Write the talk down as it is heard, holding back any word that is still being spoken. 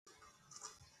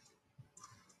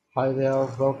Hi there,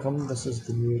 welcome. This is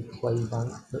the new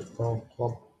Clydebank Football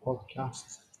Club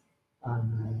podcast,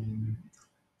 and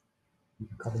we'll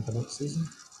be covering the next season.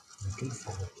 Looking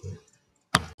forward to it.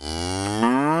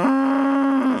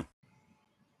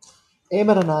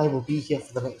 Emma and I will be here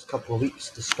for the next couple of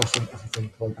weeks discussing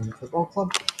everything Clydebank Football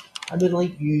Club, and we'd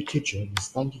like you to join us.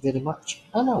 Thank you very much,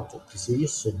 and I'll hope to see you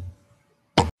soon.